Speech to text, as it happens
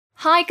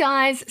Hi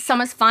guys,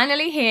 summer's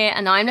finally here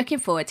and I'm looking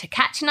forward to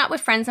catching up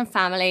with friends and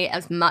family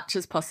as much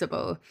as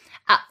possible.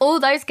 At all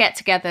those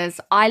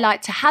get-togethers, I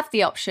like to have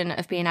the option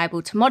of being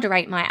able to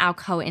moderate my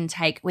alcohol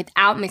intake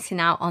without missing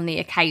out on the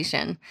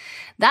occasion.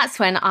 That's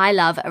when I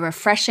love a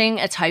refreshing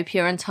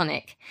Utopia and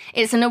tonic.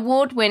 It's an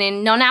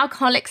award-winning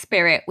non-alcoholic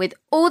spirit with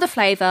all the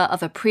flavour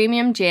of a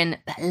premium gin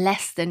but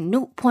less than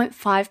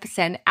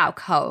 0.5%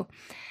 alcohol.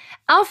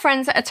 Our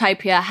friends at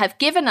Utopia have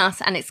given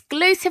us an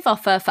exclusive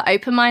offer for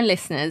Open Mind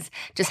listeners.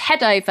 Just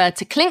head over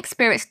to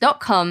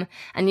clinkspirits.com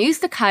and use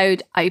the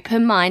code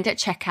OPENMIND at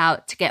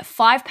checkout to get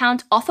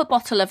 £5 off a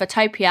bottle of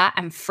Utopia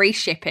and free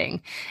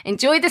shipping.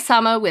 Enjoy the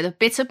summer with a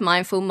bit of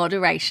mindful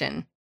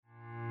moderation.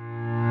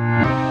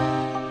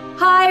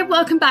 Hi,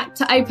 welcome back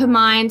to Open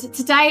Mind.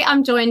 Today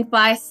I'm joined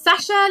by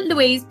Sasha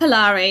Louise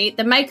Pallari,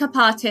 the makeup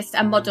artist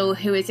and model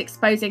who is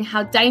exposing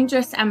how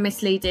dangerous and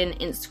misleading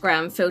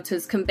Instagram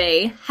filters can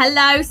be.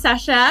 Hello,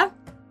 Sasha.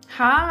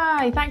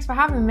 Hi, thanks for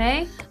having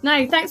me.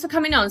 No, thanks for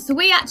coming on. So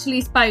we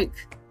actually spoke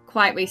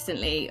quite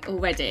recently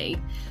already,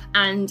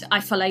 and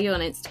I follow you on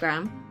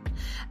Instagram.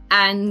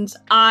 And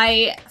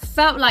I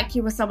felt like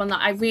you were someone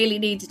that I really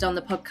needed on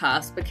the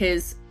podcast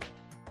because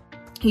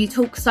you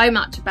talk so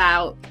much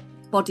about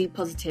body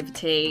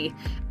positivity,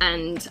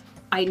 and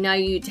I know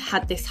you'd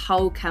had this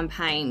whole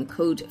campaign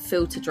called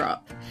Filter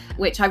Drop,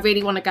 which I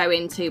really want to go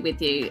into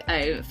with you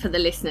for the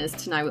listeners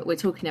to know what we're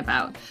talking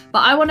about.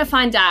 But I want to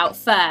find out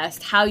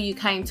first how you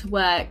came to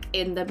work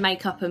in the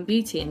makeup and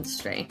beauty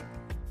industry.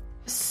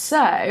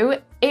 So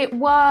it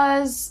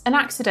was an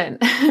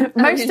accident.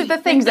 Most of the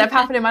things that have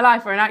happened in my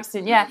life were an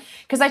accident, yeah.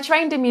 Because I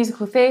trained in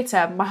musical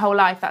theatre my whole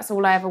life. That's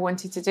all I ever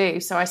wanted to do.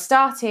 So I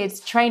started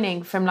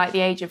training from like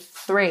the age of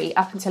 3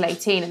 up until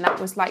 18. And that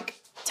was like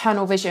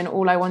tunnel vision,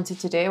 all I wanted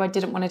to do. I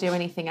didn't want to do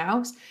anything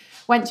else.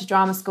 Went to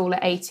drama school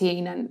at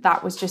 18 and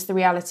that was just the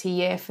reality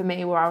year for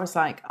me where I was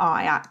like, oh,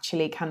 I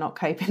actually cannot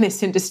cope in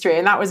this industry.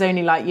 And that was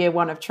only like year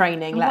 1 of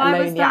training, let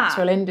alone the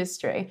actual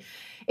industry.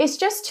 It's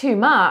just too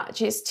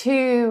much. It's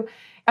too...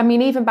 I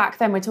mean, even back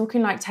then, we're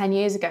talking like 10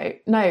 years ago.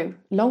 No,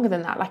 longer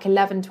than that, like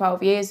 11,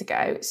 12 years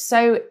ago.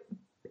 So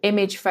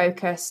image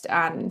focused.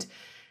 And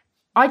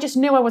I just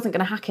knew I wasn't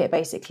going to hack it,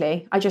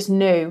 basically. I just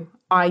knew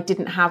I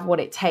didn't have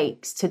what it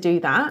takes to do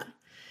that.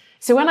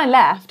 So when I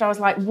left, I was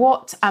like,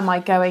 what am I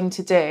going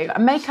to do?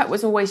 And makeup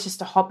was always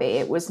just a hobby.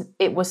 It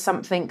was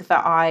something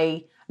that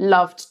I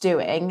loved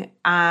doing.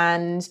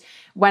 And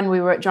when we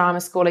were at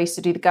drama school, I used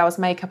to do the girls'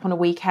 makeup on a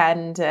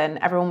weekend and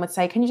everyone would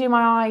say, can you do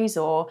my eyes?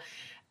 Or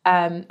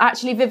I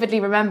actually vividly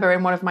remember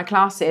in one of my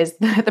classes,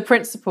 the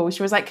principal,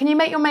 she was like, can you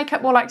make your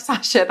makeup more like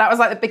Sasha? That was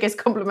like the biggest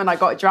compliment I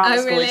got at drama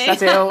school. Really? She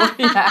said it all.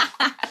 Yeah.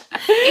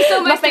 It's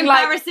almost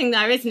embarrassing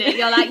though, isn't it?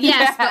 You're like,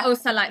 yes, yeah. But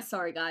also like,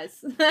 sorry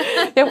guys.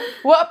 Yeah,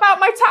 what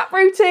about my tap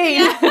routine?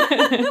 Yeah.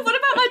 What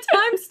about my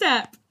time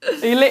step?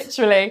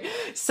 Literally.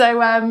 So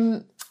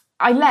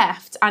I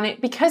left and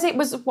because it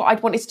was what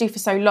I'd wanted to do for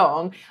so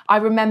long, I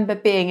remember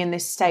being in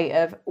this state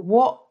of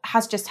what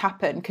has just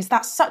happened, because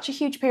that's such a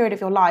huge period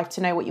of your life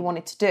to know what you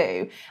wanted to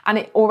do. And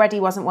it already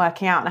wasn't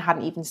working out and I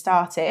hadn't even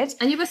started.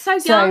 And you were so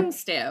young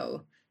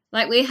still.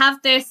 Like we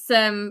have this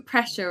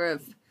pressure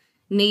of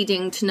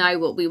needing to know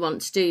what we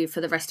want to do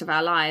for the rest of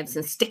our lives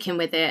and sticking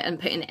with it and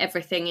putting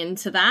everything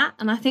into that.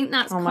 And I think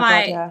that's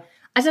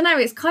I don't know,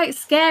 it's quite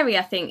scary,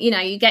 I think. You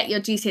know, you get your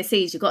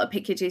GCSEs, you've got to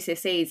pick your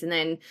GCSEs, and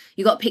then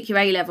you've got to pick your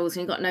A-levels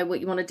and you've got to know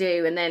what you want to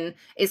do. And then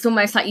it's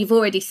almost like you've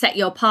already set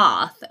your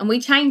path. And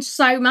we changed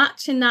so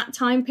much in that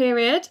time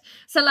period.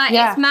 So, like,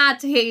 It's mad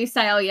to hear you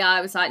say, oh, yeah,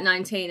 I was like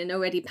 19 and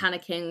already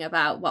panicking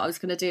about what I was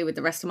going to do with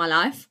the rest of my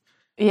life.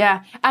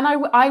 Yeah. And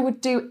I would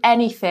do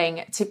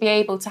anything to be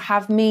able to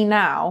have me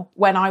now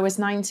when I was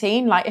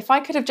 19. Like, if I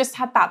could have just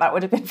had that, that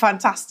would have been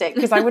fantastic.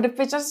 Because I would have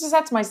just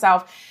said to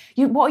myself,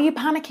 what are you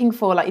panicking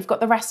for? Like, you've got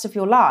the rest of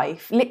your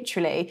life,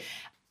 literally.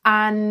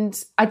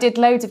 And I did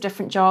loads of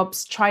different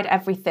jobs, tried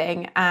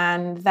everything.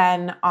 And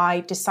then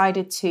I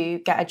decided to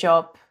get a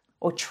job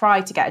or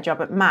try to get a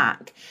job at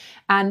MAC.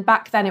 And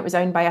back then it was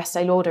owned by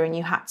Estee Lauder and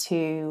you had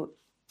to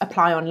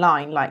apply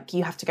online. Like,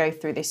 you have to go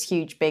through this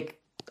huge, big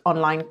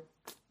online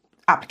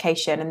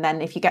application, and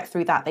then if you get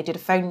through that, they did a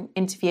phone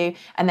interview,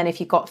 and then if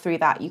you got through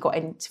that, you got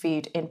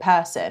interviewed in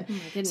person.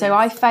 So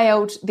I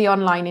failed the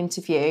online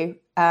interview,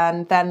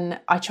 and then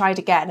I tried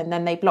again, and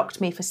then they blocked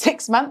me for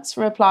 6 months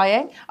from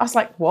applying. I was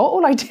like, what?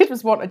 All I did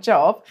was want a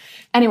job.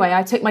 Anyway,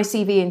 I took my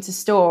CV into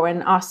store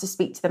and asked to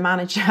speak to the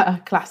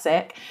manager,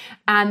 classic,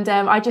 and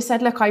I just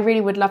said, look, I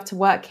really would love to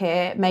work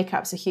here.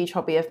 Makeup's a huge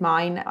hobby of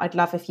mine. I'd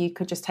love if you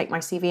could just take my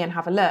CV and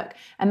have a look.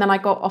 And then I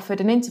got offered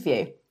an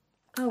interview.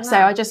 Oh, wow. So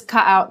I just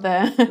cut out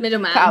the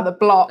middleman, cut out the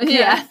block.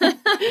 Yeah.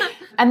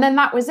 And then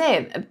that was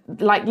it.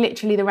 Like,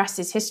 literally the rest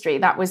is history.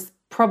 That was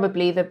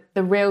probably the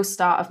real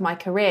start of my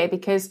career,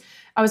 because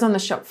I was on the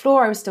shop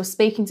floor, I was still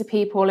speaking to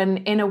people,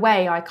 and in a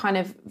way I kind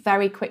of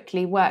very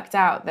quickly worked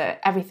out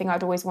that everything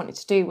I'd always wanted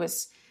to do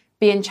was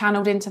being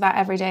channeled into that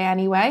every day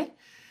anyway.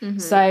 Mm-hmm.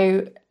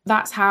 So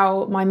that's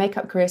how my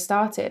makeup career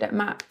started at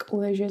MAC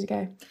all those years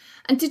ago.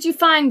 And did you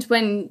find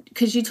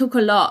because you talk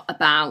a lot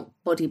about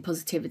body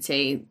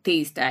positivity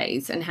these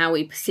days and how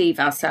we perceive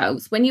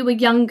ourselves, when you were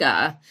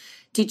younger,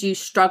 did you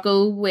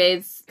struggle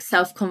with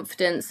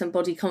self-confidence and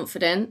body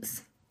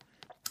confidence?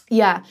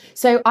 Yeah.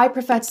 So I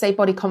prefer to say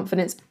body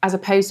confidence as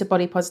opposed to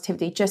body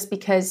positivity, just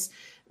because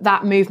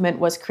that movement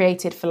was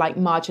created for like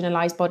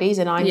marginalized bodies,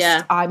 and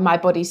my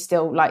body's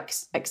still like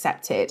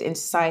accepted in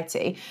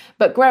society.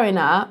 But growing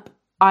up,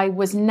 I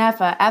was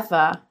never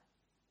ever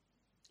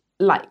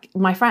like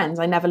my friends.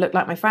 I never looked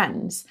like my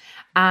friends.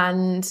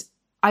 And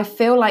I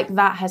feel like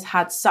that has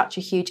had such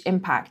a huge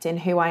impact in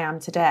who I am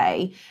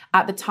today.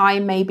 At the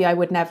time, maybe I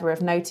would never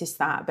have noticed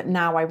that, but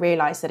now I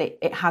realise that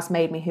it has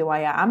made me who I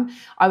am.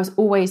 I was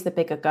always the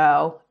bigger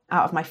girl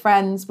out of my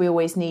friends. We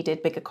always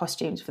needed bigger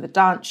costumes for the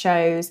dance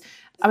shows.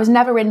 I was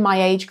never in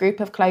my age group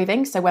of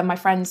clothing. So when my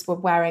friends were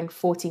wearing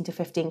 14 to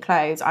 15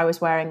 clothes, I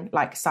was wearing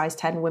like size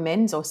 10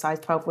 women's or size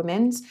 12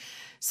 women's.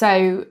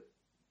 So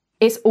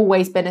it's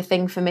always been a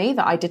thing for me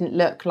that I didn't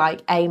look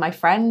like my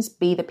friends,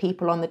 B, the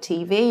people on the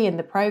TV and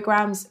the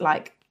programs,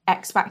 like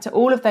X Factor,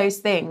 all of those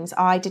things.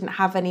 I didn't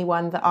have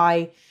anyone that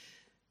I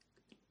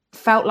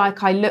felt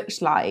like I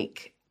looked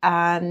like.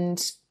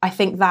 And I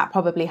think that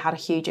probably had a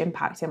huge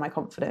impact in my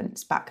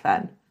confidence back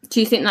then.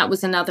 Do you think that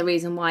was another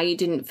reason why you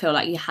didn't feel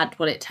like you had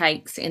what it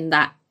takes in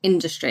that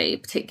industry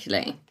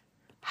particularly?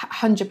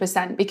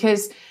 100%,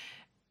 because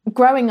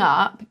growing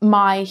up,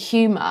 my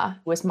humour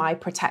was my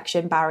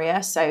protection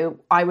barrier. So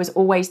I was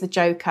always the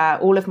joker.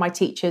 All of my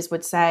teachers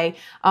would say,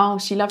 oh,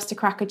 she loves to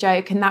crack a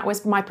joke. And that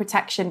was my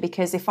protection,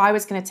 because if I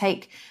was going to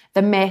take the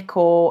mick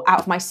or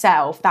out of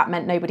myself, that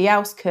meant nobody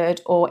else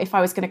could. Or if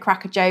I was going to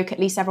crack a joke, at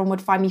least everyone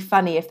would find me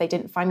funny if they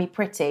didn't find me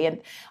pretty.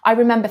 And I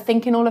remember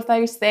thinking all of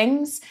those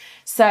things.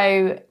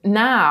 So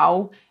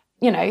now,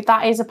 you know,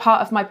 that is a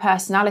part of my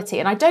personality.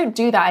 And I don't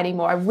do that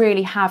anymore. I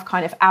really have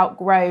kind of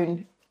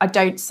outgrown. I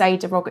don't say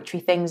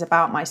derogatory things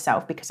about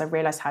myself because I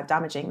realise how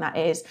damaging that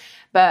is.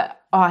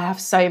 But I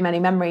have so many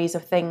memories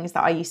of things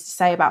that I used to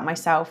say about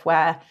myself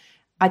where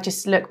I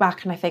just look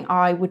back and I think, oh,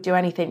 I would do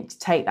anything to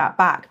take that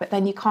back. But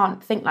then you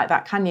can't think like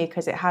that, can you?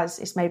 Because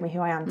it's made me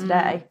who I am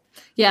today.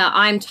 Yeah,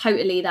 I'm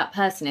totally that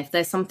person. If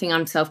there's something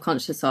I'm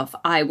self-conscious of,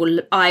 I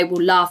will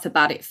laugh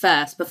about it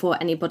first before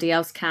anybody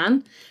else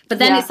can. But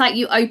then it's like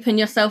you open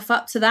yourself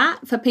up to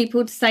that for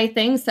people to say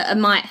things that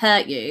might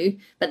hurt you,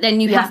 but then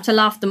you have to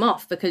laugh them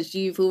off because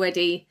you've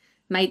already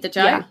made the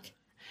joke.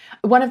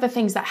 Yeah. One of the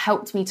things that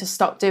helped me to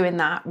stop doing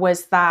that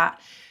was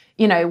that,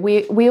 you know,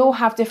 we all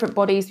have different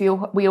bodies. We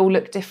all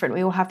look different.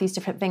 We all have these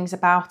different things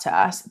about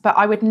us. But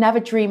I would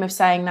never dream of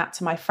saying that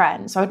to my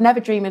friends. So I would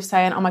never dream of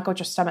saying, oh my God,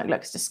 your stomach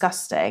looks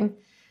disgusting.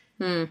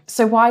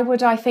 So why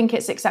would I think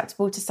it's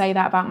acceptable to say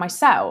that about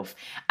myself?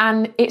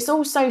 And it's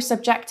also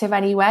subjective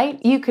anyway.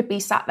 You could be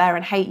sat there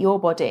and hate your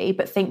body,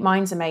 but think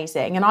mine's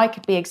amazing. And I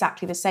could be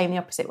exactly the same, the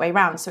opposite way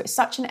around. So it's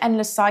such an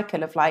endless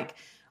cycle of like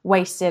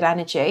wasted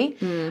energy.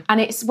 And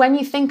it's when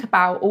you think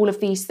about all of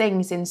these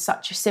things in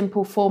such a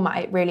simple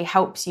format, it really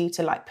helps you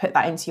to like put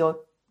that into your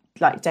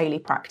like daily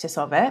practice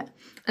of it.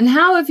 And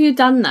how have you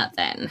done that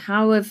then?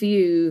 How have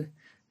you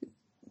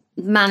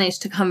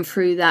managed to come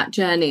through that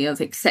journey of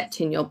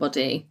accepting your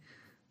body?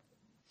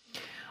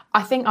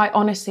 I think I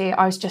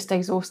was just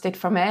exhausted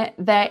from it.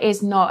 There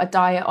is not a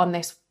diet on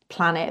this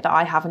planet that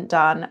I haven't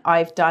done.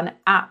 I've done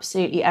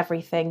absolutely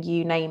everything,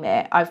 you name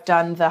it. I've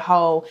done the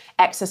whole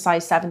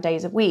exercise 7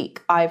 days a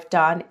week. I've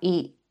done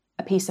eat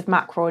a piece of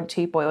mackerel and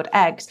 2 boiled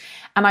eggs.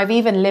 And I've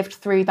even lived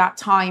through that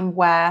time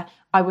where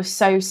I was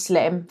so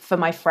slim for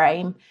my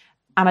frame.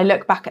 And I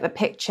look back at the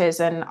pictures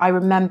and I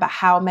remember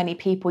how many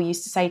people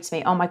used to say to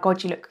me, oh my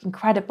God, you look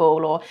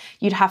incredible. Or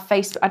I'd have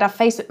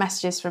Facebook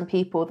messages from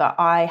people that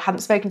I hadn't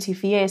spoken to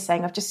for years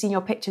saying, I've just seen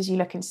your pictures, you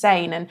look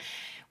insane. And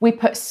we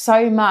put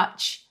so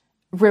much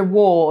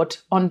reward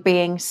on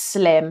being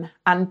slim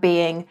and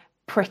being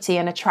pretty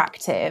and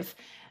attractive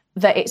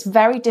that it's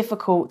very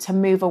difficult to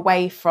move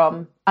away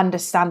from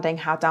understanding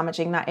how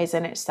damaging that is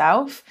in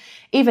itself.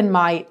 Even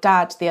my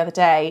dad the other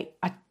day,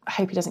 I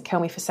hope he doesn't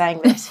kill me for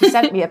saying this, he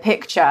sent me a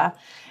picture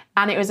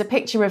and it was a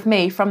picture of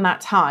me from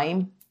that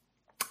time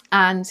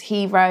and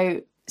he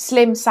wrote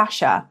Slim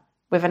Sasha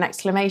with an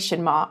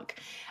exclamation mark.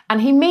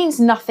 And he means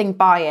nothing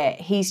by it.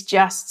 He's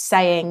just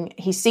saying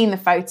he's seen the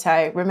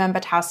photo,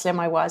 remembered how slim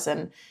I was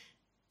and,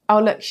 oh,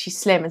 look, she's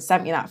slim and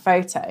sent me that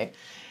photo.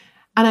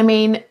 And I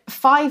mean,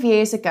 5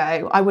 years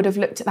ago, I would have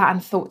looked at that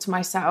and thought to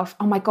myself,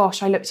 oh my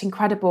gosh, I looked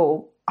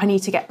incredible. I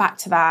need to get back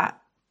to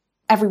that.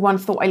 Everyone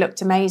thought I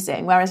looked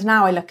amazing. Whereas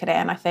now I look at it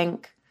and I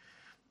think,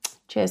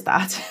 cheers,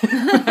 Dad.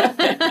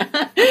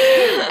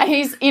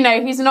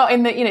 He's not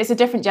in the, it's a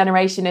different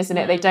generation, isn't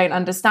it? They don't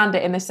understand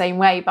it in the same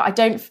way. But I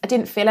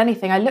didn't feel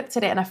anything. I looked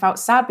at it and I felt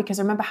sad because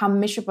I remember how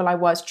miserable I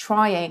was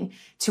trying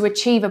to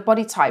achieve a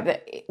body type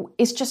that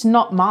is just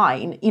not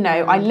mine.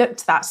 I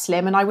looked that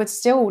slim and I would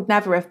still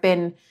never have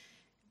been,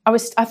 I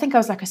think I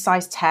was like a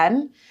size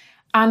 10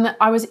 and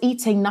I was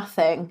eating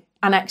nothing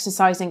and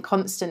exercising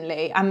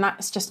constantly. And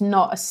that's just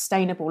not a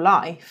sustainable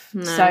life.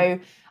 No. So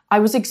I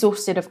was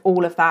exhausted of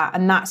all of that.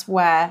 And that's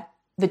where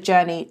the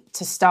journey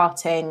to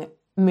starting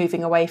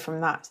moving away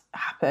from that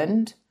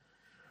happened.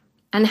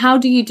 And how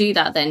do you do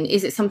that then?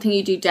 Is it something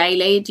you do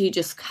daily?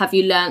 Have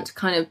you learnt to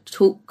kind of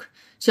talk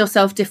to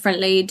yourself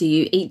differently? Do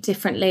you eat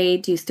differently?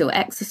 Do you still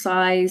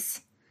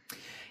exercise?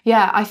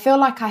 Yeah, I feel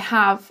like I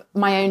have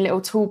my own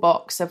little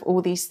toolbox of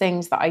all these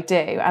things that I do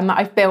and that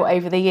I've built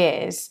over the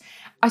years.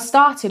 I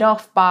started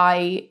off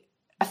by,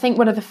 I think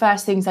one of the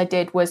first things I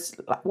did was,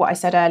 what I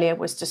said earlier,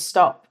 was to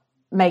stop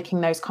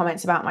making those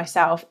comments about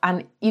myself.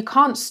 And you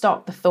can't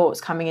stop the thoughts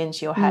coming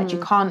into your head.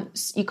 You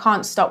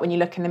can't stop when you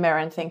look in the mirror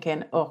and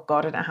thinking, oh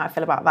God, I don't know how I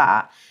feel about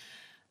that.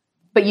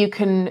 But you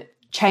can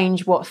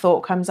change what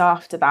thought comes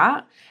after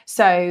that.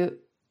 So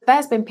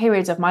there's been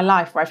periods of my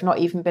life where I've not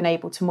even been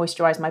able to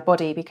moisturize my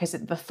body because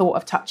the thought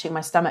of touching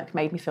my stomach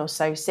made me feel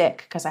so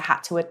sick, because I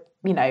had to,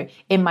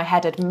 in my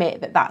head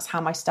admit that that's how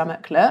my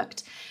stomach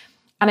looked.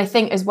 And I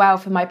think as well,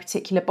 for my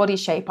particular body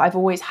shape, I've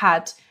always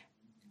had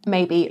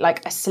maybe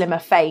like a slimmer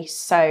face.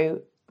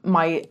 So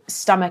my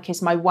stomach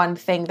is my one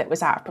thing that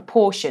was out of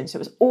proportion. So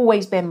it's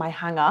always been my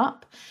hang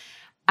up.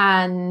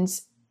 And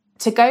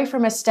to go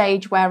from a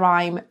stage where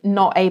I'm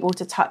not able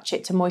to touch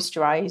it to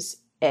moisturize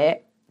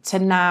it to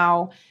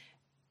now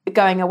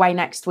going away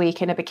next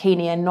week in a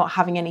bikini and not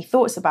having any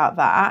thoughts about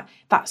that,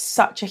 that's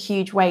such a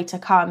huge way to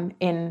come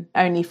in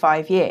only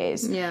 5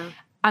 years. Yeah.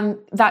 And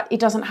that it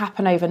doesn't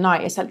happen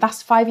overnight. It's like,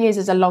 that's 5 years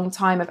is a long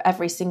time of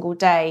every single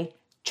day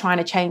trying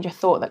to change a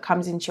thought that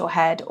comes into your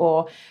head,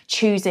 or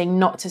choosing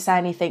not to say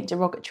anything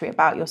derogatory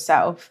about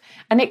yourself.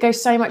 And it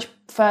goes so much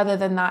further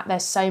than that.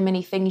 There's so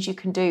many things you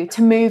can do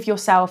to move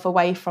yourself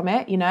away from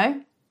it,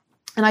 And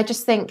I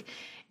just think,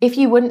 if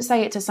you wouldn't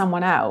say it to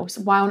someone else,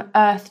 why on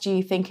earth do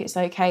you think it's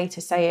okay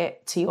to say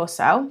it to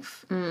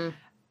yourself? And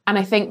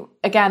I think,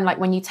 again, like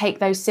when you take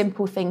those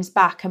simple things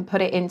back and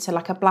put it into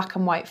like a black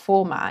and white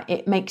format,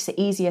 it makes it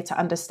easier to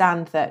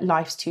understand that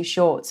life's too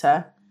short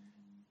to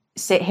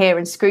sit here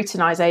and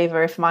scrutinize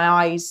over if my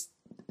eye's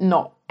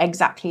not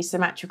exactly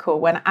symmetrical,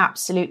 when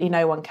absolutely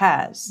no one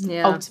cares,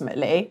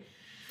 ultimately.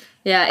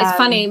 Yeah, it's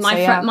funny.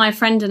 My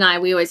friend and I,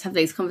 we always have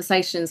these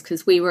conversations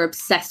because we were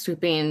obsessed with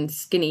being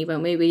skinny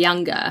when we were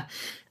younger.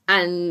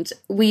 And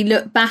we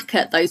look back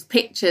at those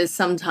pictures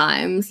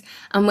sometimes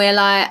and we're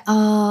like,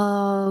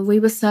 oh, we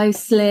were so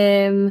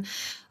slim.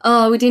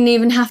 Oh, we didn't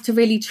even have to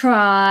really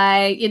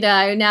try.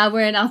 Now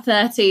we're in our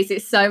 30s.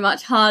 It's so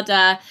much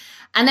harder.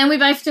 And then we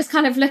both just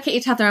kind of look at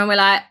each other and we're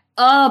like,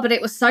 oh, but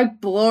it was so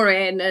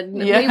boring and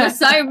we were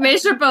so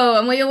miserable.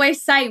 And we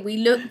always say we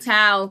looked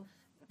our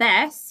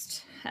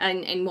best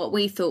and what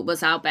we thought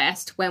was our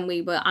best when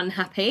we were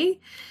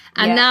unhappy.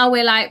 And now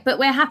we're like, but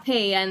we're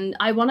happy and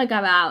I want to go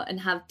out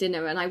and have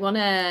dinner,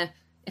 and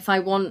if I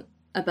want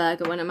a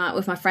burger when I'm out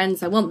with my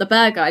friends, I want the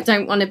burger. I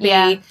don't want to be...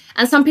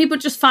 And some people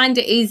just find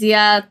it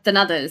easier than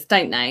others,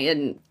 don't they?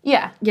 And,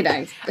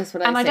 that's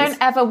what I say. And I don't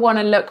ever want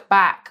to look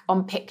back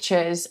on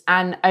pictures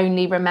and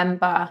only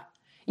remember,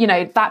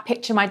 that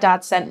picture my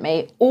dad sent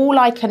me. All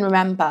I can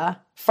remember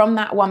from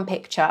that one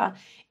picture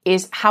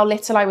is how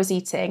little I was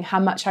eating,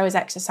 how much I was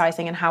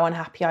exercising, and how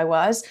unhappy I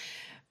was.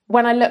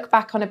 When I look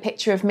back on a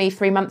picture of me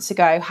 3 months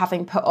ago,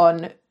 having put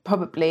on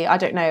probably, I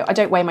don't know, I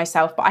don't weigh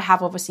myself, but I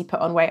have obviously put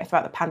on weight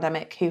throughout the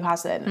pandemic. Who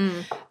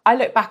hasn't? I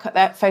look back at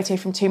that photo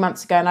from 2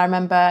 months ago and I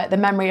remember the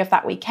memory of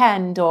that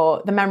weekend,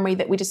 or the memory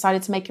that we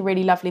decided to make a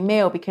really lovely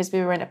meal because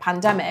we were in a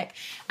pandemic.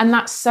 And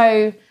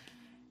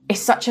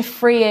it's such a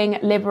freeing,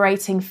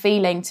 liberating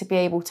feeling to be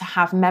able to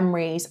have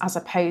memories as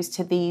opposed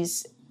to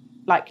these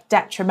like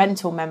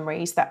detrimental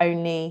memories that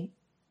only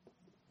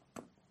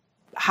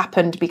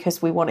happened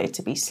because we wanted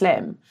to be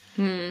slim.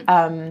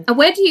 And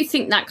where do you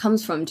think that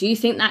comes from? Do you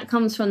think that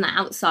comes from the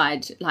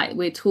outside? Like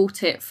we're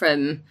taught it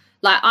from,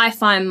 like I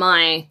find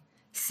my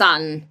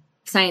son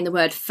saying the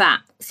word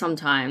fat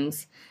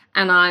sometimes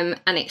and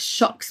it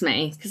shocks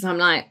me because I'm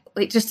like,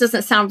 it just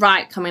doesn't sound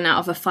right coming out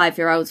of a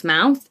 5-year-old's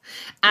mouth.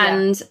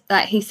 And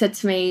he said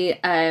to me,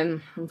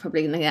 I'm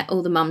probably going to get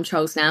all the mum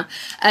trolls now,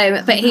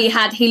 but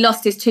he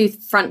lost his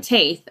front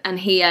teeth and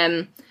he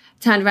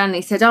turned around and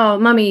he said, oh,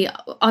 mummy,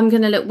 I'm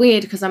going to look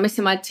weird because I'm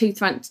missing my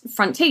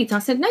front teeth. And I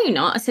said, no, you're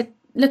not. I said,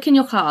 look in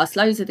your class.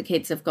 Loads of the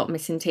kids have got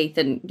missing teeth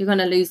and you're going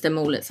to lose them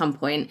all at some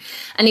point.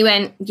 And he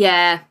went,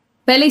 yeah,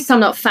 but at least I'm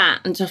not fat,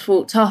 and just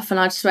walked off. And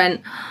I just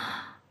went,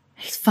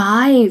 he's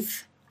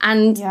 5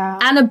 and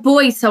a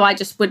boy. So I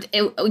just would,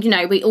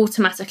 we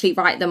automatically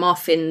write them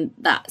off in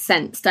that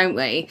sense, don't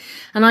we?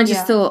 And I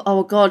just thought,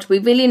 oh God, we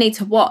really need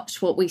to watch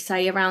what we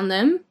say around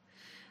them.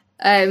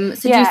 Do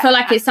you feel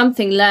like it's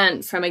something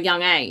learned from a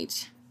young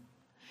age?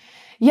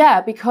 Yeah,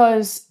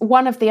 because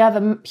one of the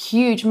other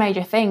huge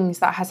major things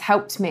that has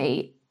helped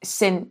me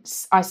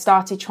since I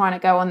started trying to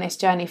go on this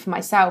journey for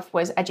myself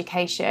was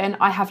education.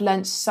 I have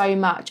learned so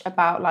much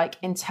about like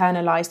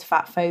internalized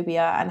fat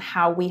phobia and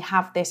how we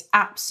have this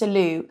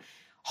absolute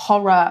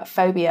horror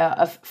phobia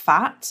of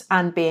fat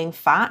and being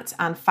fat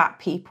and fat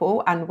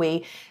people, and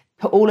we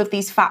put all of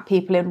these fat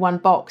people in one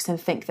box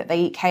and think that they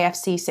eat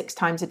KFC 6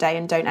 times a day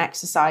and don't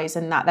exercise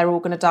and that they're all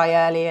going to die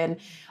early. And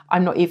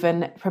I'm not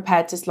even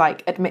prepared to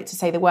like admit to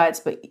say the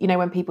words, but you know,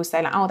 when people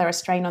say like, oh, they're a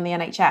strain on the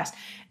NHS,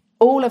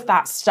 all of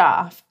that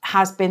stuff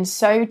has been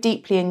so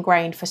deeply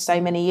ingrained for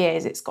so many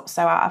years. It's got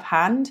so out of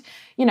hand.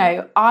 You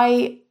know,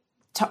 I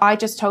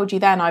just told you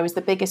then I was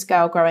the biggest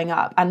girl growing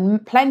up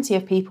and plenty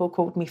of people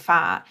called me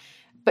fat.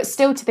 But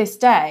still to this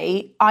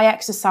day, I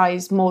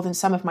exercise more than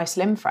some of my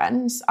slim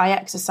friends. I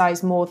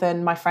exercise more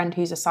than my friend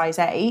who's a size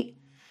 8.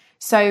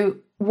 So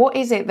what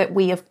is it that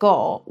we have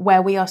got where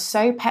we are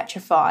so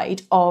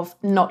petrified of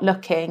not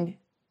looking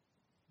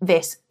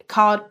this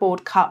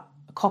cardboard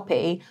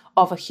copy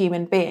of a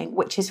human being,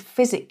 which is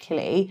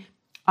physically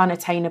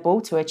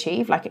unattainable to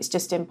achieve, like it's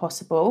just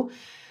impossible.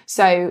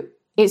 So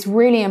it's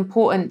really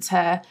important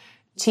to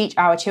teach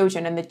our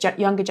children and the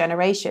younger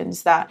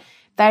generations that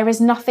there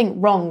is nothing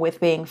wrong with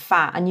being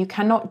fat, and you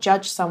cannot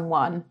judge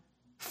someone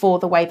for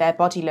the way their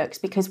body looks,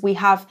 because we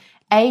have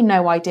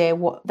no idea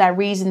what their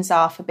reasons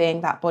are for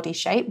being that body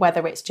shape,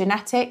 whether it's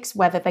genetics,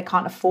 whether they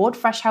can't afford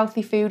fresh,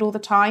 healthy food all the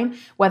time,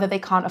 whether they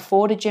can't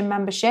afford a gym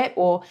membership,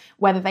 or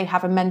whether they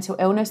have a mental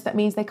illness that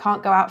means they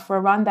can't go out for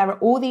a run. There are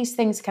all these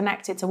things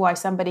connected to why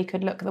somebody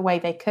could look the way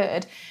they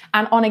could.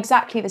 And on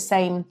exactly the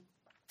same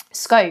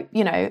scope,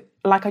 you know,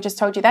 like I just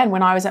told you then,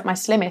 when I was at my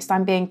slimmest,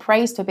 I'm being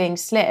praised for being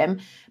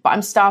slim, but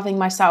I'm starving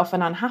myself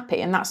and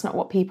unhappy, and that's not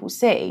what people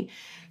see.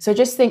 So I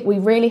just think we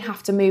really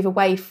have to move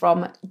away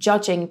from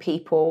judging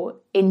people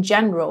in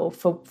general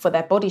for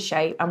their body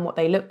shape and what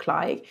they look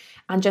like,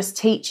 and just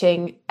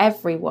teaching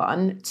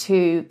everyone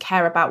to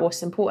care about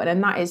what's important.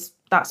 And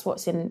that's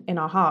what's in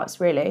our hearts,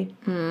 really.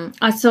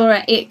 I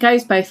saw it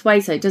goes both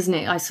ways though, doesn't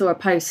it? I saw a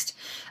post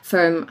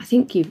from, I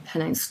think her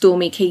name's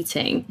Stormy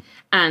Keating,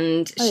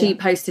 and she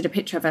posted a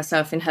picture of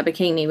herself in her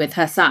bikini with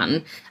her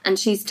son, and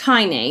she's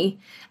tiny,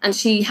 and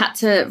she had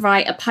to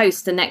write a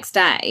post the next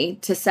day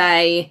to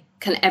say,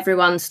 can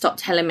everyone stop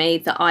telling me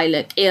that I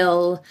look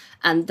ill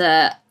and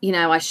that, you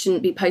know, I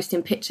shouldn't be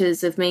posting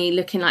pictures of me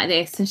looking like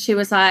this. And she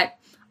was like,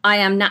 I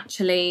am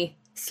naturally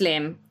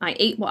slim. I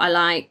eat what I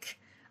like.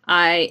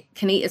 I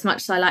can eat as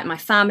much as I like. My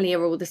family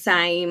are all the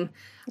same.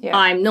 Yeah.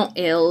 I'm not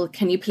ill.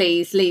 Can you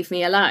please leave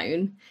me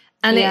alone?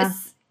 And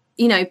it's,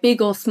 you know,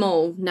 big or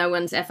small, no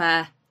one's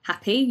ever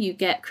happy. You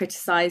get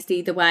criticised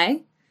either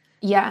way.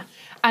 Yeah.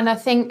 And I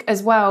think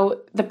as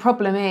well, the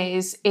problem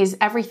is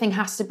everything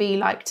has to be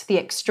like to the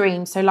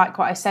extreme. So like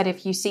what I said,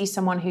 if you see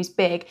someone who's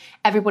big,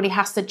 everybody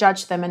has to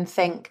judge them and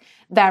think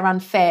they're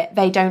unfit,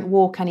 they don't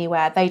walk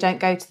anywhere, they don't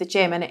go to the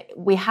gym. And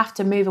we have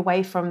to move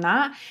away from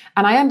that.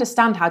 And I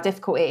understand how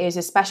difficult it is,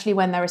 especially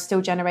when there are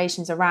still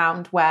generations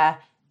around where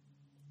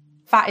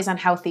fat is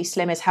unhealthy,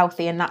 slim is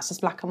healthy, and that's as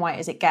black and white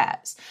as it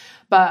gets.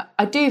 But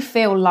I do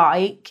feel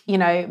like, you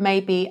know,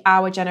 maybe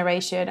our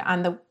generation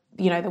and the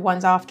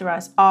ones after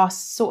us are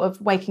sort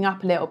of waking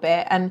up a little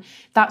bit. And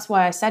that's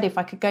why I said, if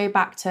I could go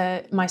back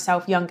to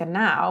myself younger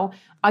now,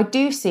 I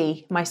do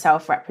see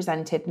myself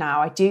represented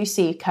now. I do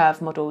see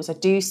curve models. I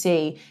do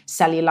see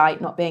cellulite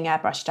not being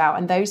airbrushed out.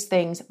 And those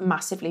things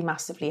massively,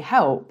 massively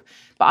help.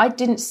 But I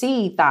didn't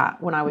see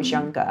that when I was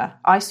younger.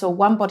 I saw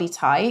one body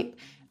type,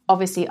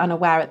 obviously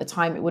unaware at the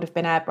time it would have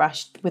been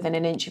airbrushed within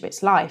an inch of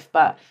its life.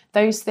 But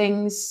those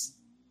things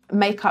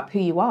make up who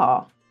you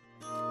are.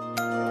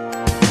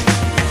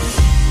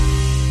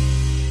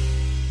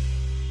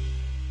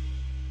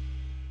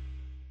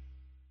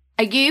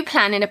 Are you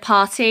planning a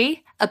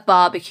party, a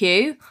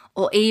barbecue,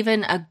 or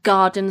even a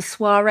garden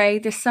soiree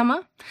this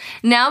summer?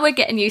 Now we're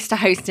getting used to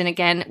hosting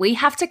again, we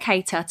have to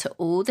cater to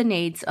all the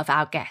needs of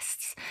our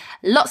guests.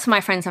 Lots of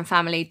my friends and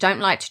family don't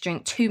like to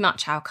drink too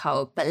much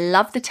alcohol, but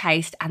love the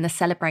taste and the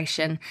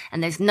celebration,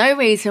 and there's no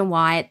reason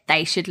why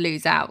they should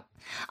lose out.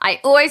 I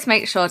always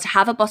make sure to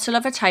have a bottle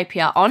of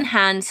Atopia on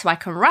hand so I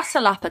can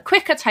rustle up a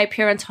quick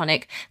Atopia and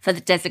tonic for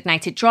the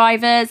designated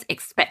drivers,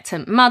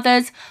 expectant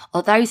mothers,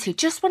 or those who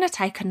just want to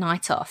take a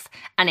night off.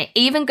 And it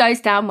even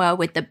goes down well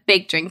with the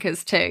big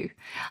drinkers too.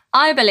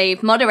 I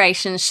believe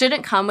moderation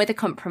shouldn't come with a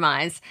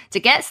compromise. To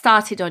get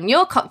started on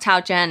your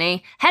cocktail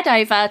journey, head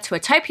over to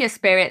Atopia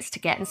Spirits to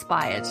get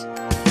inspired.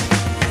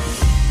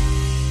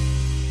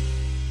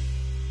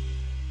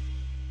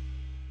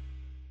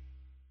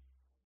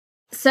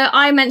 So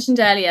I mentioned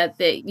earlier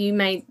that you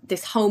made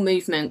this whole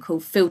movement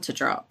called Filter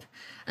Drop.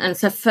 And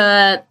so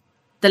for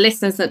the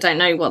listeners that don't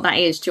know what that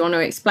is, do you want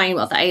to explain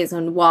what that is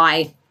and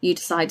why you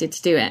decided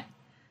to do it?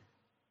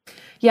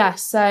 Yeah,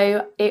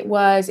 so it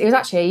was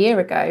actually a year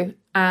ago.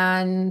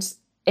 And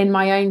in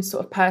my own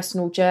sort of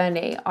personal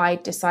journey, I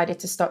decided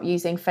to stop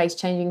using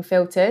face-changing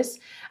filters.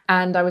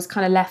 And I was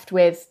kind of left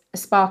with a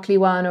sparkly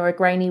one or a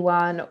grainy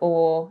one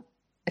or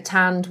a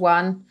tanned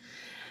one.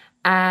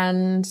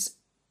 And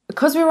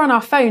because we were on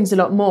our phones a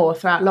lot more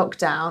throughout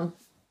lockdown,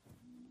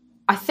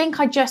 I think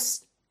I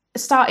just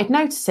started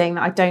noticing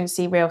that I don't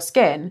see real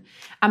skin.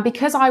 And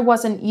because I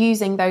wasn't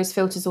using those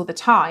filters all the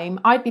time,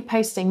 I'd be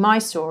posting my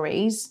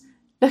stories,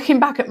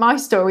 looking back at my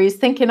stories,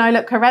 thinking I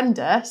look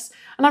horrendous.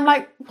 And I'm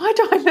like, why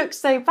do I look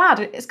so bad?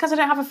 It's because I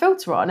don't have a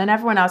filter on and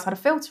everyone else had a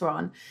filter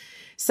on.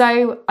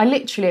 So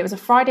it was a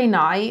Friday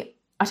night.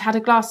 I'd had a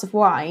glass of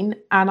wine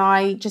and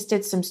I just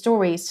did some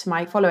stories to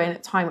my following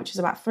at the time, which was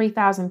about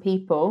 3,000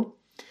 people.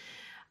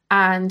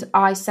 And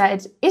I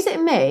said, is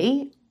it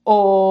me?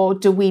 Or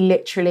do we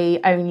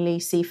literally only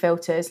see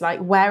filters? Like,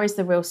 where is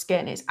the real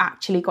skin? It's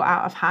actually got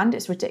out of hand.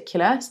 It's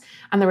ridiculous.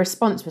 And the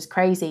response was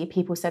crazy.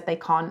 People said they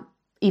can't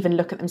even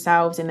look at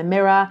themselves in the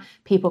mirror.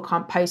 People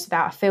can't post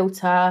without a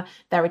filter.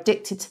 They're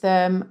addicted to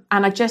them.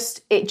 And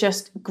it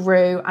just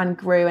grew and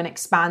grew and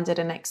expanded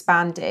and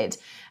expanded.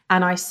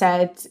 And I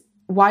said,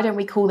 why don't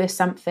we call this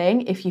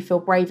something? If you feel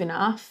brave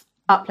enough,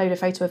 upload a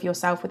photo of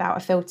yourself without a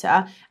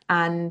filter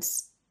and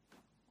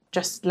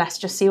let's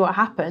just see what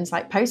happens.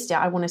 Like, post it.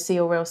 I want to see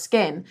your real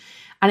skin.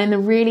 And in the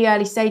really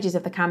early stages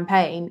of the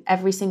campaign,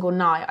 every single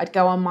night I'd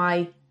go on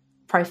my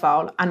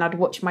profile and I'd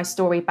watch my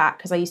story back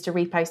because I used to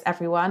repost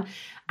everyone.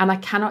 And I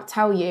cannot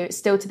tell you,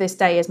 still to this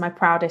day is my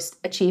proudest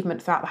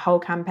achievement throughout the whole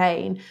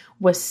campaign,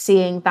 was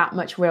seeing that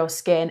much real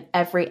skin,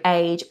 every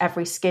age,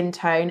 every skin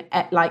tone.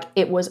 Like,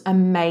 it was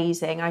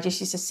amazing. I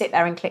just used to sit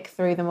there and click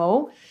through them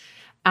all.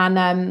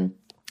 And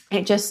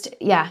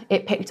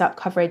it picked up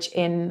coverage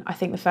I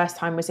think the first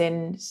time was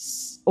in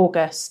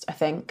August, I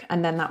think.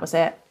 And then that was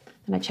it.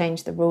 And I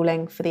changed the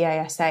ruling for the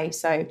ASA.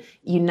 So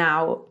you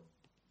now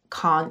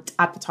can't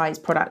advertise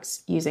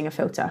products using a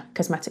filter,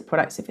 cosmetic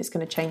products, if it's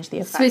going to change the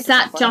effect. So is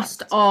that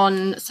just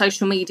on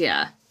social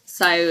media?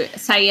 So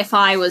say if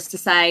I was to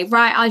say,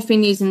 right, I've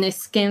been using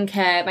this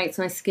skincare, it makes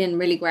my skin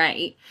really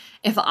great.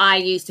 If I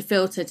used a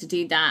filter to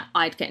do that,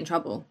 I'd get in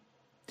trouble.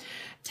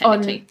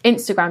 Technically. On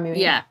Instagram, you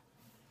mean? Yeah.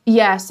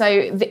 Yeah,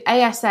 so the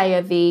ASA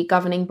are the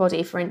governing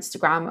body for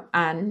Instagram,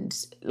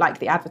 and like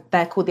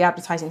they're called the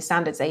Advertising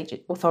Standards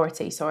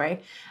Authority,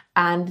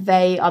 and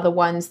they are the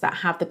ones that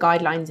have the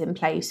guidelines in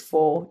place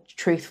for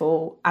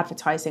truthful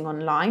advertising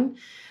online.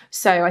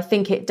 So I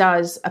think it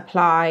does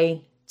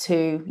apply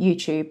to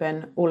YouTube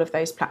and all of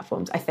those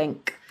platforms, I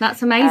think.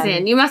 That's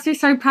amazing. You must be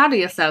so proud of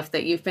yourself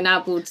that you've been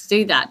able to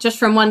do that just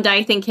from one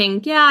day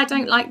thinking, yeah, I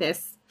don't like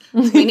this.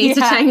 We need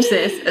to change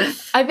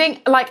this. I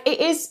think it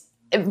is.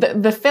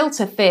 The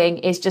filter thing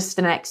is just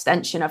an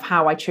extension of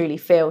how I truly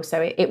feel.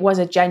 So it was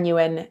a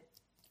genuine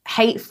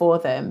hate for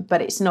them,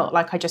 but it's not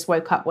like I just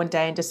woke up one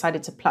day and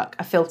decided to pluck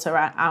a filter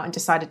out and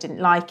decided I didn't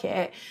like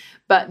it.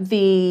 But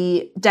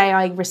the day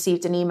I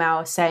received an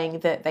email saying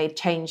that they'd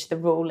changed the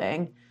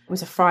ruling, it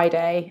was a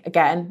Friday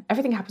again.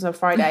 Everything happens on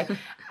Friday.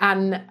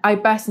 And I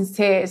burst into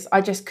tears.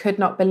 I just could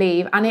not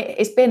believe. And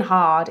it's been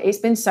hard. It's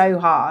been so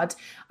hard.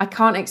 I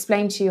can't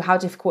explain to you how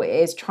difficult it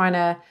is trying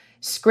to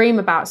scream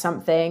about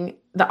something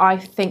that I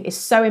think is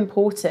so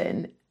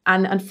important.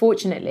 And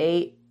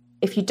unfortunately,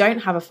 if you don't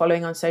have a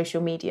following on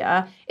social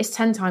media, it's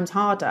 10 times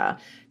harder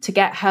to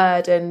get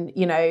heard and,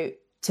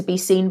 to be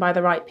seen by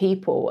the right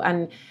people.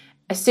 And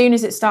as soon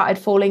as it started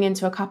falling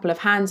into a couple of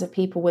hands of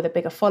people with a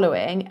bigger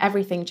following,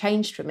 everything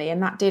changed for me,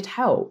 and that did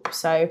help.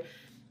 So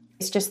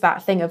it's just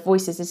that thing of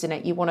voices, isn't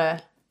it? You want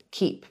to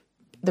keep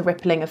the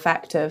rippling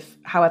effect of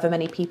however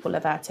many people are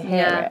there to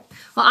hear it.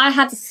 Well, I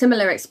had a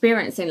similar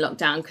experience in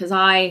lockdown because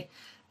I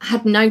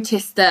had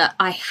noticed that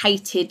I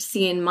hated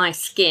seeing my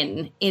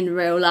skin in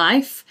real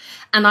life,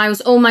 and I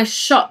was almost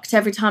shocked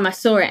every time I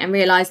saw it and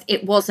realised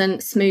it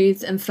wasn't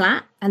smooth and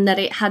flat and that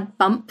it had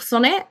bumps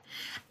on it.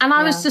 And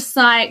I was just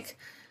like,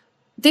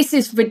 this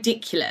is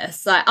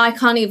ridiculous. Like, I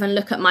can't even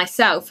look at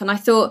myself. And I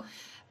thought,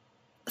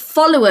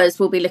 followers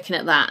will be looking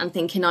at that and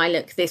thinking I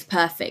look this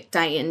perfect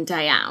day in,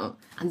 day out,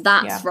 and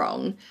that's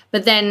wrong.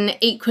 But then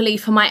equally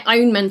for my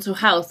own mental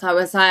health, I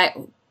was like,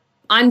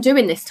 I'm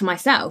doing this to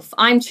myself.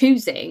 I'm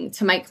choosing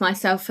to make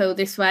myself feel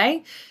this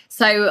way.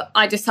 So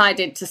I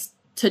decided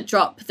to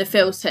drop the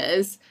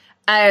filters.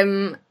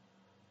 And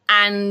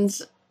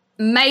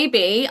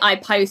maybe I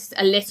post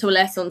a little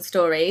less on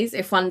stories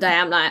if one day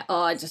I'm like,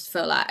 oh, I just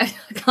feel like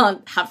I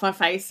can't have my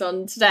face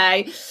on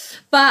today.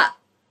 But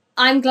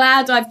I'm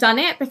glad I've done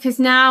it, because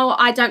now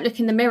I don't look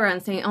in the mirror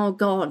and think, oh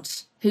God,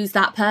 who's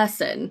that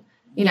person?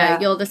 You know,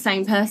 you're the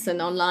same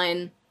person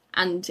online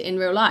and in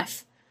real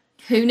life.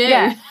 Who knew?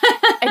 Yeah,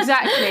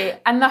 exactly.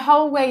 And the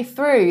whole way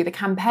through the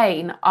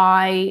campaign,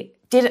 I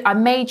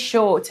made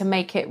sure to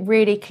make it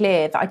really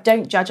clear that I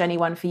don't judge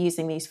anyone for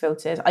using these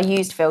filters. I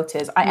used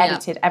filters. I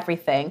edited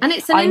everything. And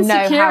it's an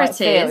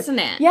insecurity, isn't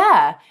it?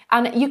 Yeah.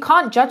 And you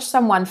can't judge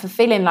someone for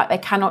feeling like they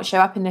cannot show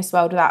up in this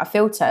world without a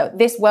filter.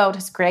 This world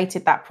has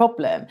created that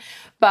problem.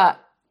 But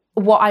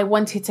what I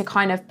wanted to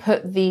kind of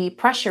put the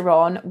pressure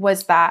on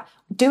was that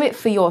do it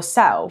for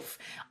yourself.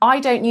 I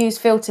don't use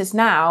filters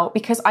now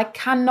because I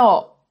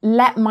cannot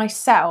let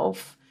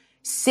myself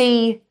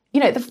see,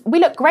 we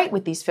look great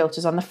with these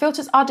filters on. The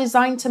filters are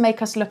designed to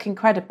make us look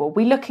incredible.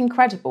 We look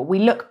incredible. We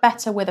look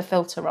better with a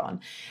filter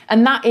on.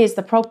 And that is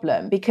the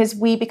problem, because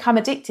we become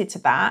addicted to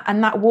that,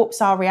 and that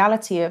warps our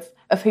reality of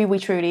who we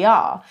truly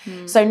are.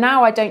 So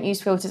now I don't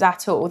use filters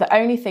at all. The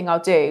only thing I'll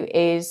do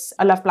is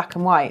I love black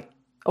and white,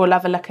 or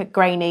love a look at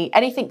grainy,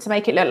 anything to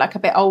make it look like a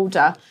bit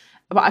older.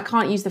 but I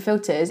can't use the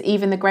filters,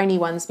 even the grainy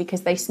ones,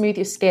 because they smooth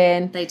your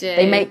skin. They do.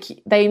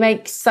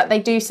 They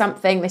do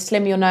something. They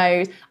slim your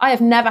nose. I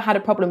have never had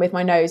a problem with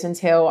my nose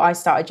until I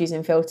started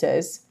using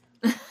filters.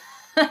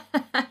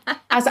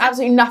 There's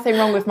absolutely nothing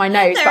wrong with my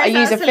nose, but I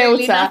use a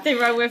filter. Nothing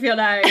wrong with your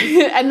nose.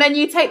 And then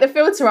you take the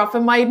filter off,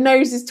 and my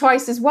nose is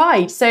twice as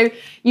wide. So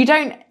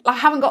I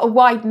haven't got a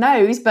wide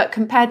nose, but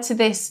compared to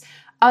this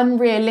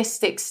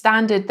unrealistic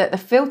standard that the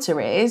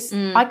filter is,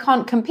 I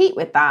can't compete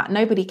with that.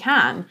 Nobody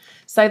can.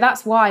 So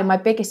that's why my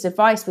biggest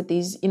advice with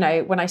these,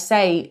 when I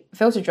say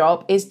filter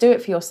drop, is do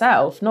it for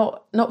yourself,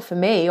 not for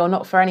me or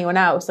not for anyone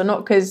else, or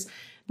not because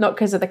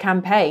of the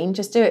campaign.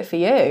 Just do it for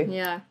you.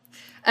 Yeah.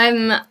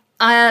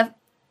 I have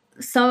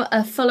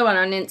a follower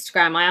on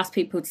Instagram. I asked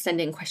people to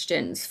send in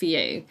questions for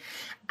you,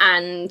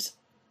 and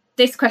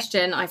this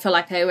question, I feel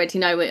like I already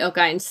know what you're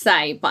going to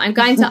say, but I'm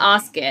going to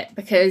ask it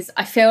because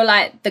I feel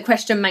like the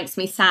question makes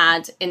me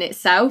sad in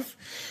itself.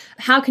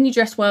 How can you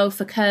dress well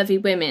for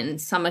curvy women?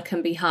 Summer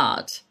can be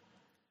hard.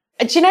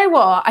 Do you know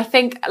what? I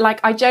think,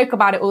 I joke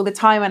about it all the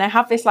time, and I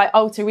have this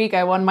alter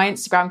ego on my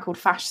Instagram called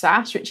Fash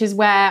Sash, which is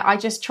where I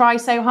just try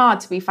so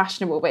hard to be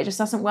fashionable, but it just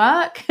doesn't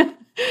work.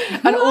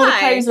 And all the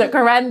clothes look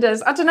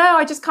horrendous. I don't know,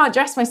 I just can't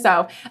dress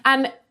myself.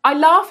 And I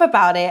laugh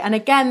about it. And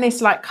again,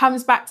 this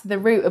comes back to the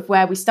root of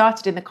where we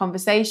started in the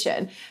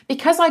conversation.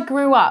 Because I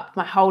grew up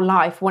my whole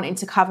life wanting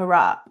to cover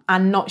up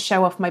and not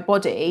show off my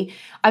body,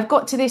 I've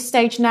got to this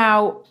stage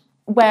now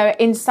where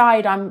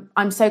inside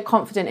I'm so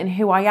confident in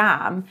who I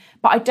am,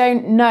 but I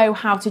don't know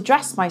how to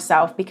dress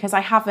myself because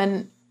I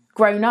haven't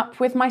grown up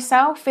with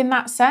myself in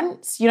that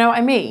sense. You know what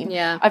I mean?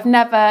 Yeah. I've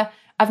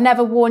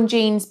never worn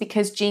jeans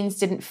because jeans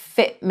didn't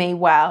fit me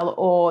well,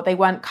 or they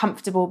weren't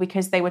comfortable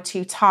because they were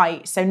too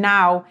tight. So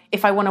now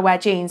if I want to wear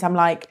jeans, I'm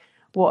like,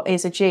 what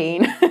is a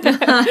jean?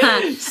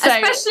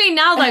 Especially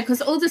now though, because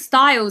all the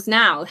styles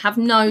now have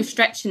no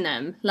stretch in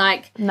them.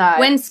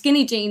 When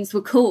skinny jeans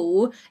were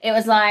cool, it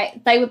was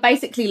they were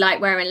basically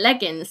like wearing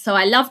leggings. So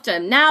I loved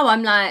them. Now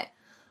I'm like,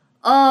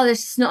 oh,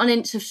 there's just not an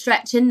inch of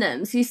stretch in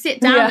them. So you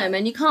sit down them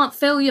and you can't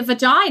feel your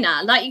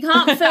vagina. You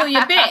can't feel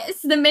your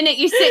bits the minute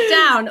you sit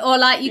down, or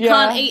you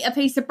can't eat a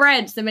piece of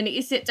bread the minute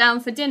you sit down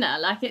for dinner.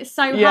 It's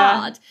so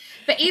hard.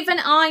 But even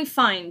I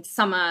find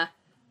summer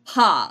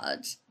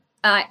hard.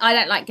 I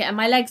don't like getting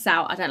my legs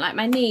out. I don't like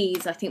my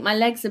knees. I think my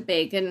legs are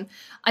big. And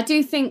I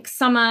do think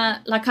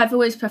summer, I've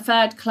always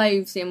preferred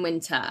clothes in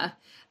winter.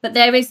 But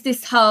there is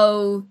this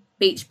whole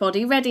beach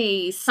body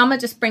ready. Summer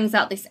just brings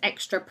out this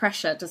extra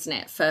pressure, doesn't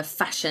it, for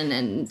fashion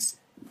and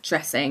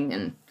dressing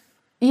and...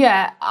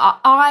 Yeah,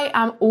 I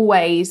am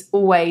always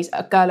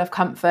a girl of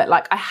comfort.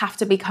 I have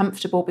to be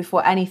comfortable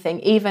before anything,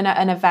 even at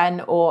an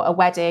event or a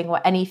wedding or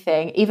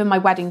anything. Even my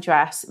wedding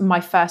dress, my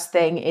first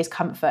thing is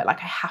comfort. I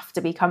have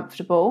to be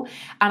comfortable.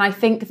 And I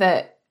think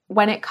that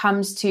when it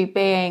comes to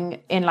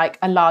being in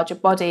a larger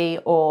body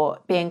or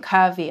being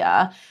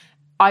curvier,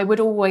 I would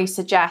always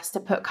suggest to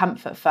put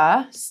comfort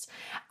first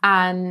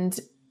and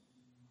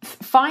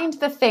find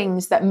the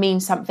things that mean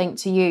something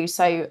to you.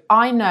 So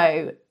I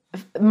know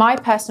my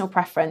personal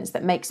preference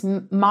that makes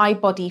my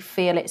body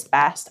feel its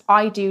best.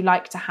 I do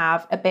like to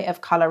have a bit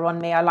of colour on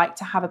me. I like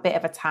to have a bit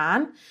of a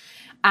tan.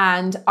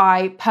 And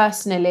I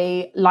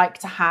personally like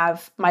to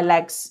have my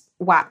legs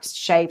waxed,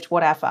 shaved,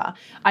 whatever.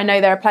 I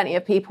know there are plenty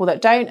of people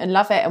that don't and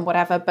love it and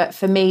whatever, but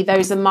for me,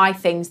 those are my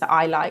things that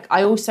I like.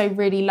 I also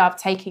really love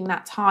taking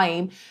that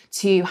time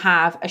to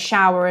have a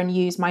shower and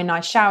use my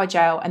nice shower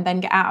gel, and then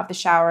get out of the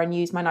shower and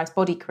use my nice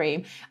body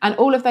cream. And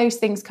all of those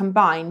things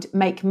combined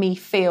make me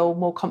feel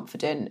more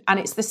confident. And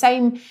it's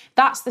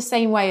that's the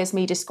same way as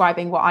me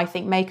describing what I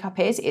think makeup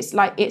is.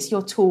 It's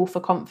your tool for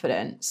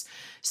confidence.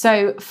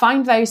 So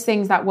find those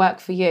things that work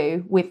for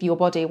you with your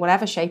body,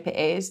 whatever shape it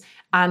is,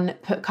 and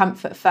put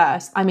comfort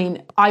first. I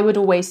mean, I would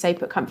always say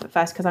put comfort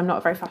first because I'm not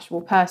a very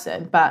fashionable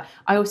person, but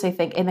I also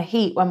think in the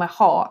heat when we're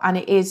hot and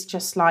it is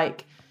just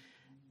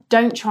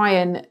don't try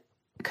and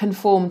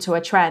conform to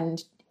a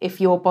trend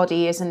if your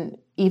body isn't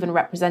even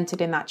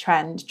represented in that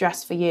trend.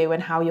 Dress for you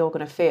and how you're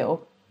going to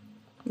feel.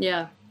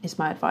 Yeah. Is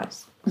my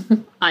advice.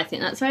 I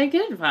think that's very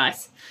good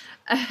advice.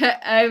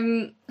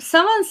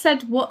 Someone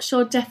said, what's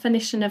your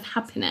definition of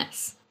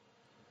happiness?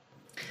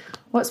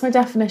 What's my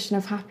definition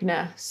of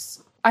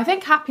happiness? I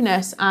think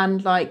happiness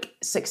and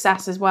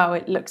success as well,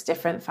 it looks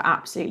different for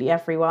absolutely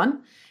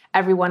everyone.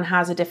 Everyone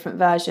has a different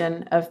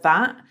version of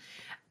that.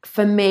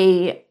 For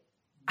me,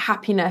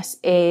 happiness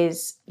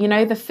is,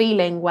 the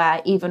feeling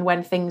where even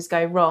when things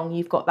go wrong,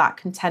 you've got that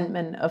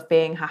contentment of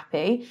being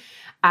happy.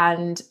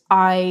 And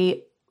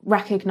I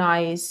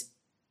recognize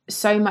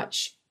so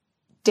much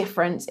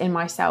difference in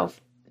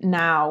myself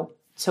now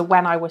to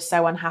when I was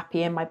so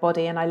unhappy in my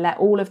body, and I let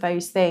all of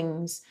those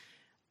things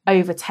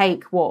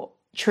overtake what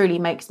truly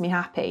makes me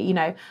happy.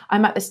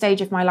 I'm at the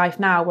stage of my life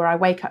now where I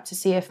wake up to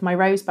see if my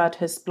rosebud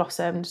has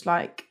blossomed.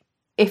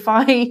 If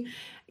I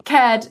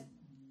cared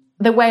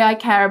the way I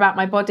care about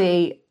my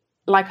body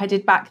like I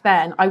did back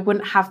then, I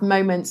wouldn't have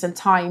moments and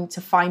time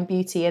to find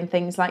beauty in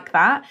things like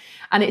that.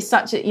 And it's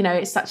such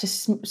a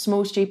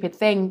small stupid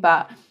thing,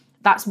 but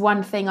that's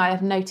one thing I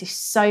have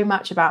noticed so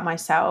much about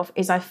myself,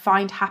 is I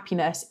find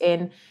happiness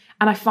in,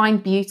 and I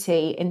find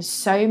beauty in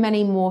so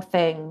many more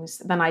things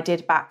than I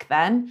did back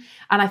then.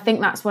 And I think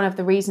that's one of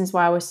the reasons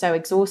why I was so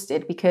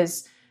exhausted,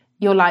 because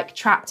you're like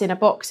trapped in a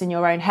box in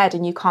your own head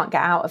and you can't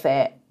get out of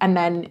it. And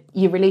then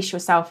you release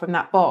yourself from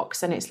that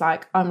box and it's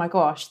like, oh my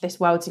gosh, this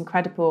world's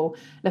incredible.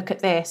 Look at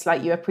this.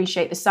 Like, you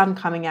appreciate the sun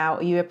coming out,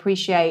 or you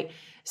appreciate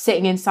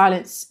sitting in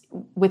silence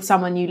with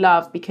someone you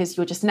love because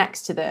you're just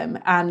next to them.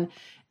 And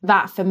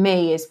that for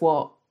me is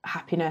what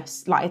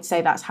happiness, like I'd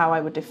say that's how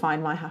I would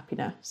define my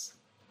happiness.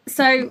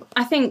 So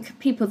I think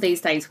people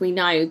these days, we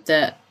know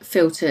that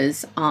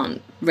filters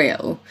aren't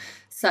real.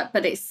 So,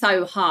 but it's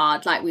so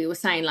hard, like we were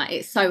saying, like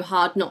it's so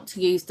hard not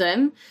to use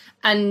them.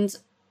 And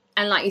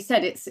like you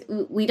said,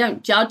 we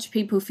don't judge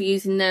people for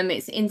using them.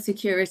 It's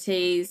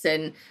insecurities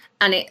and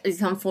it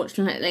is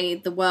unfortunately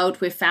the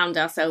world we've found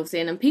ourselves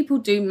in. And people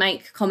do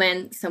make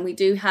comments and we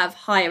do have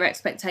higher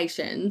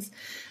expectations.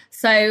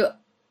 So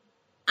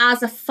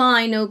as a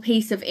final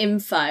piece of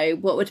info,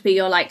 what would be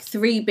your like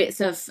 3 bits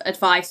of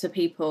advice for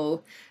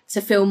people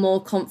to feel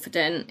more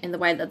confident in the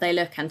way that they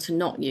look and to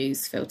not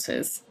use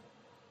filters?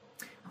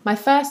 My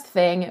first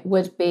thing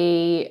would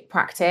be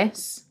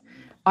practice.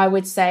 I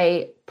would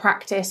say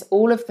practice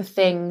all of the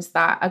things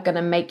that are going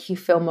to make you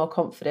feel more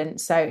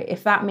confident. So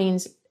if that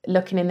means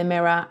looking in the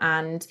mirror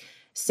and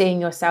seeing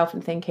yourself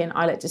and thinking,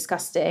 I look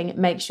disgusting,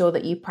 make sure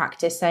that you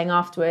practice saying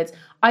afterwards,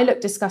 I look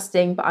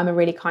disgusting, but I'm a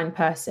really kind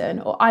person.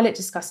 Or I look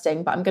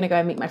disgusting, but I'm going to go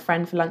and meet my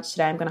friend for lunch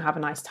today. I'm going to have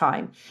a nice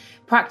time.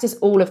 Practice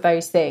all of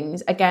those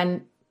things.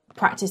 Again,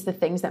 practice the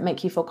things that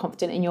make you feel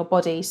confident in your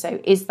body. So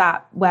is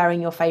that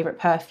wearing your favorite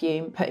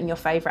perfume, putting your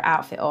favorite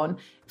outfit on?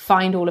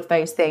 Find all of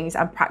those things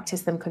and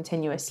practice them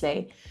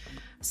continuously.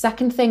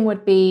 Second thing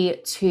would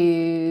be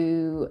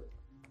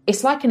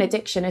it's like an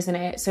addiction, isn't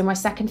it? So my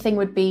second thing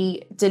would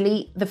be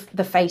delete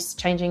the face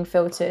changing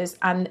filters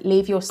and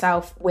leave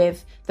yourself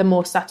with the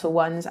more subtle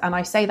ones. And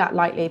I say that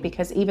lightly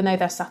because even though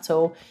they're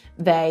subtle,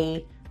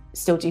 they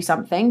still do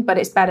something, but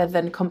it's better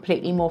than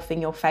completely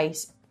morphing your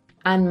face.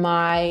 And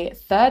my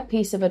third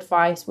piece of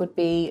advice would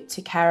be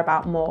to care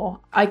about more.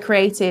 I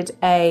created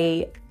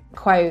a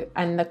quote,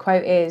 and the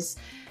quote is,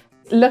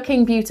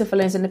 looking beautiful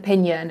is an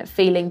opinion,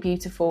 feeling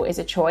beautiful is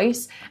a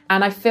choice.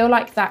 And I feel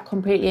like that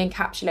completely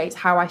encapsulates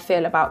how I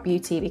feel about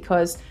beauty,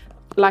 because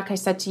like I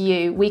said to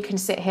you, we can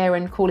sit here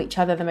and call each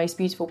other the most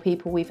beautiful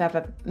people we've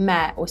ever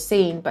met or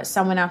seen, but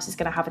someone else is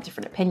going to have a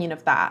different opinion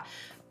of that.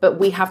 But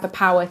we have the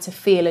power to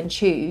feel and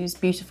choose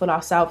beautiful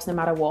ourselves no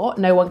matter what.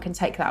 No one can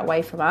take that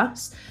away from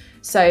us.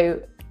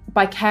 So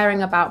by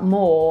caring about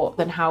more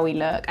than how we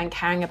look and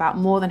caring about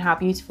more than how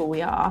beautiful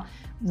we are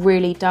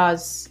really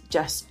does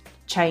just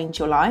change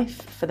your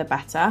life for the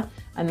better.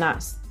 And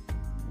that's,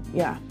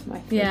 my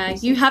favorite. Yeah,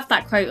 you have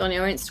that quote on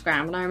your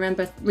Instagram and I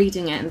remember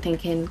reading it and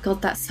thinking,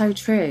 God, that's so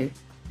true.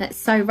 That's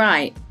so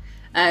right.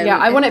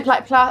 I want it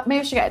like,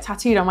 maybe I should get it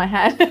tattooed on my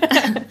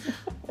head.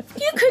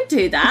 You could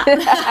do that.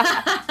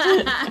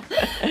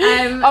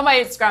 On my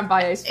Instagram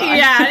bio is fine.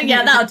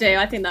 Yeah, that'll do.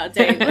 I think that'll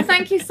do. Well,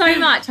 thank you so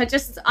much.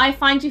 I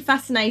find you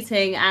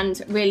fascinating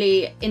and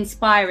really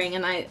inspiring,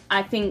 and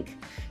I think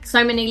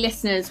so many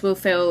listeners will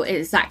feel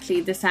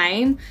exactly the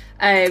same.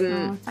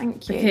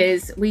 Thank you.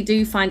 Because we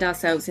do find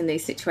ourselves in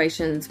these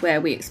situations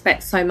where we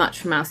expect so much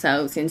from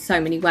ourselves in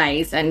so many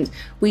ways, and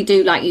we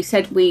do, like you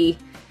said, we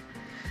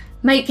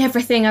make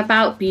everything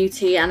about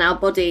beauty and our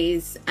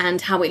bodies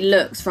and how it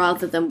looks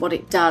rather than what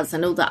it does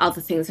and all the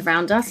other things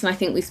around us. And I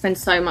think we spend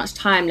so much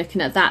time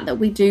looking at that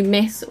we do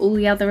miss all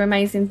the other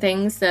amazing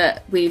things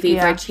that we've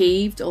either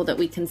achieved or that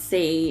we can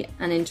see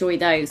and enjoy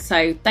those.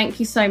 So thank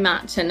you so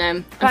much, and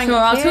I'm sure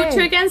I'll talk to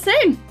you again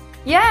soon.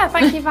 Yeah,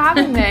 thank you for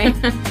having me.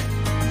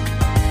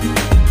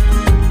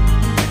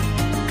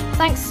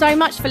 Thanks so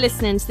much for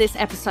listening to this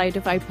episode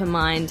of Open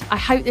Mind. I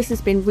hope this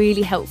has been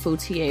really helpful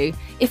to you.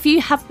 If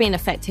you have been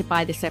affected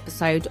by this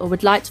episode or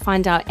would like to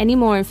find out any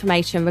more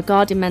information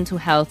regarding mental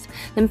health,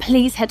 then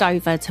please head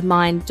over to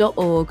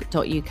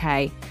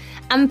mind.org.uk.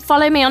 And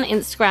follow me on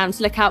Instagram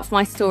to look out for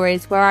my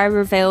stories where I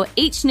reveal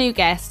each new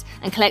guest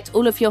and collect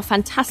all of your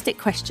fantastic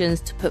questions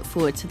to put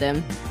forward to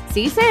them.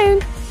 See you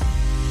soon.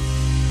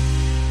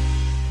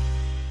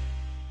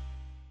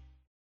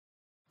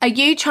 Are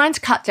you trying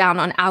to cut down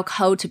on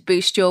alcohol to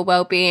boost your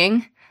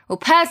well-being? Well,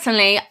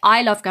 personally,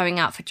 I love going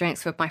out for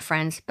drinks with my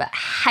friends, but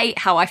hate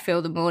how I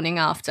feel the morning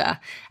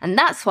after. And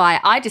that's why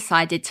I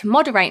decided to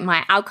moderate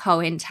my alcohol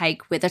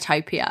intake with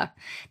Utopia.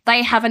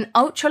 They have an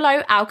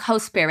ultra-low alcohol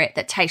spirit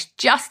that tastes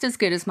just as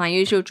good as my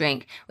usual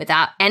drink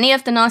without any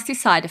of the nasty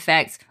side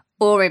effects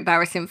or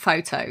embarrassing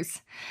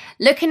photos.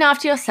 Looking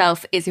after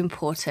yourself is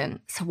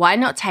important, so why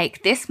not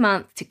take this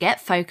month to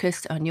get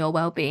focused on your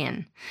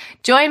well-being?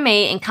 Join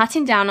me in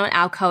cutting down on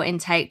alcohol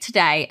intake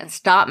today and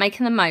start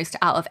making the most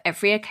out of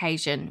every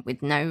occasion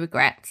with no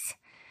regrets.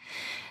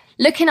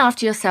 Looking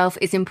after yourself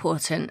is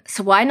important,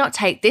 so why not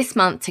take this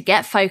month to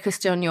get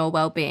focused on your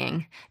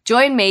well-being?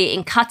 Join me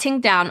in cutting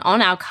down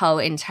on alcohol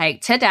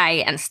intake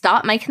today and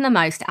start making the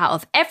most out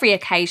of every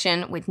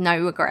occasion with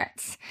no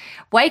regrets.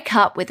 Wake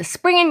up with a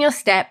spring in your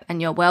step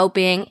and your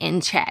well-being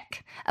in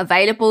check.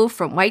 Available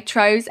from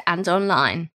Waitrose and online.